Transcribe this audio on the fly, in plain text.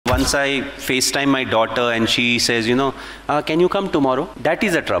once I FaceTime my daughter and she says, can you come tomorrow? That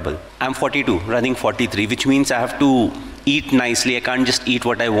is a trouble. I'm 42, running 43, which means I have to eat nicely. I can't just eat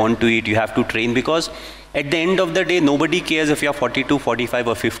what I want to eat. You have to train, because at the end of the day, nobody cares if you're 42, 45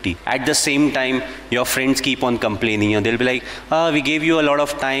 or 50. At the same time, your friends keep on complaining. They'll be like, we gave you a lot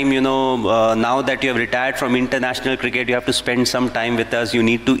of time, now that you have retired from international cricket, you have to spend some time with us. You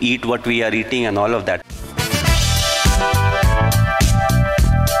need to eat what we are eating and all of that.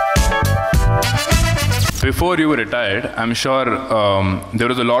 Before you were retired, I'm sure there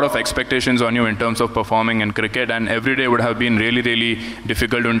was a lot of expectations on you in terms of performing in cricket, and every day would have been really, really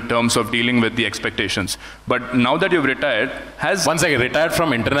difficult in terms of dealing with the expectations. But now that you've retired, has... One second, retired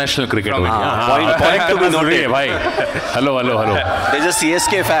from international cricket only. Point to be noted. Hello. There's a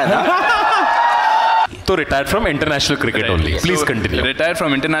CSK fan. Huh? So retired from international cricket only. Please continue. Retired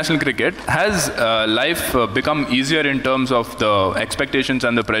from international cricket. Has life become easier in terms of the expectations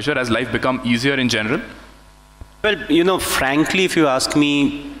and the pressure? Has life become easier in general? Well, frankly, if you ask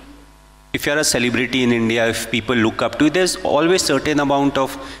me, if you're a celebrity in India, if people look up to you, there's always certain amount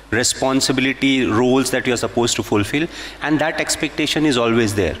of responsibility, roles that you're supposed to fulfill, and that expectation is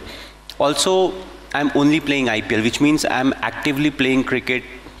always there. Also, I'm only playing IPL, which means I'm actively playing cricket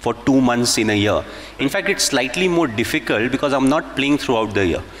for 2 months in a year. In fact, it's slightly more difficult because I'm not playing throughout the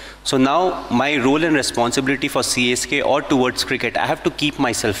year. So now my role and responsibility for CSK or towards cricket, I have to keep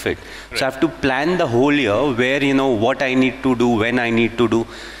myself fit. Right. So I have to plan the whole year where, what I need to do, when I need to do.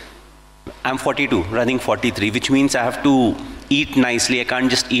 I'm 42, running 43, which means I have to eat nicely. I can't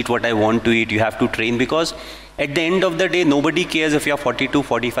just eat what I want to eat. You have to train, because at the end of the day, nobody cares if you're 42,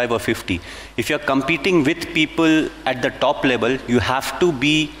 45 or 50. If you're competing with people at the top level, you have to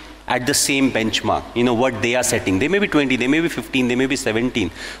be at the same benchmark, what they are setting. They may be 20, they may be 15, they may be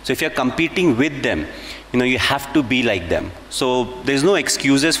 17. So if you're competing with them, you have to be like them. So there's no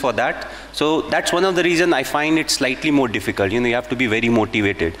excuses for that. So that's one of the reasons I find it slightly more difficult. You have to be very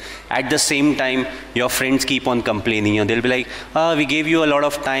motivated. At the same time, your friends keep on complaining. They'll be like, we gave you a lot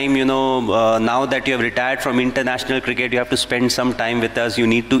of time, now that you have retired from international cricket, you have to spend some time with us. You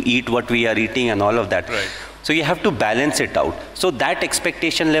need to eat what we are eating and all of that. Right. So you have to balance it out. So that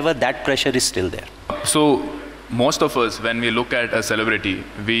expectation level, that pressure is still there. So most of us, when we look at a celebrity,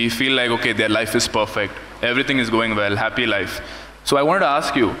 we feel like, okay, their life is perfect, everything is going well, happy life. So I wanted to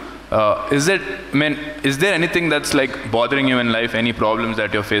ask you, is there anything that's like bothering you in life, any problems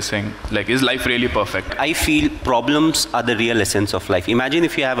that you're facing? Like, is life really perfect? I feel problems are the real essence of life. Imagine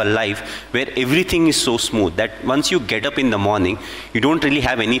if you have a life where everything is so smooth that once you get up in the morning, you don't really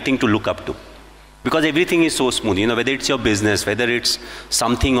have anything to look up to. Because everything is so smooth, whether it's your business, whether it's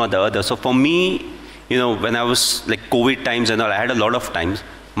something or the other. So for me, when I was like COVID times and all, I had a lot of times.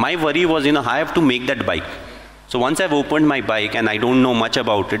 My worry was, I have to make that bike. So once I've opened my bike and I don't know much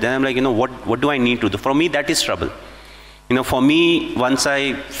about it, then I'm like, what do I need to do? For me, that is trouble. For me, once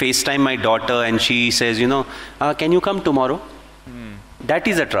I FaceTime my daughter and she says, can you come tomorrow? That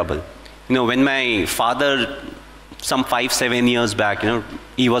is a trouble. When my father, some 5-7 years back,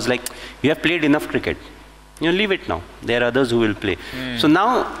 he was like, you have played enough cricket. Leave it now. There are others who will play. So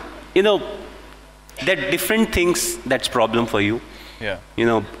now, there are different things that's problem for you. Yeah.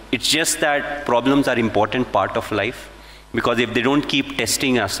 It's just that problems are important part of life, because if they don't keep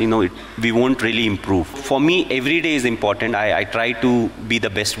testing us, we won't really improve. For me, every day is important. I try to be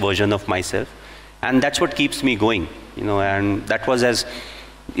the best version of myself, and that's what keeps me going. And that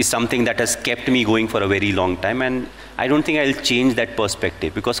is something that has kept me going for a very long time, and I don't think I'll change that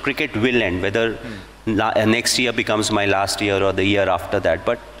perspective, because cricket will end, whether next year becomes my last year or the year after that.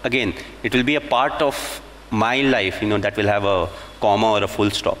 But again, it will be a part of my life, that will have a comma or a full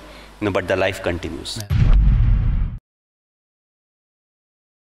stop, but the life continues.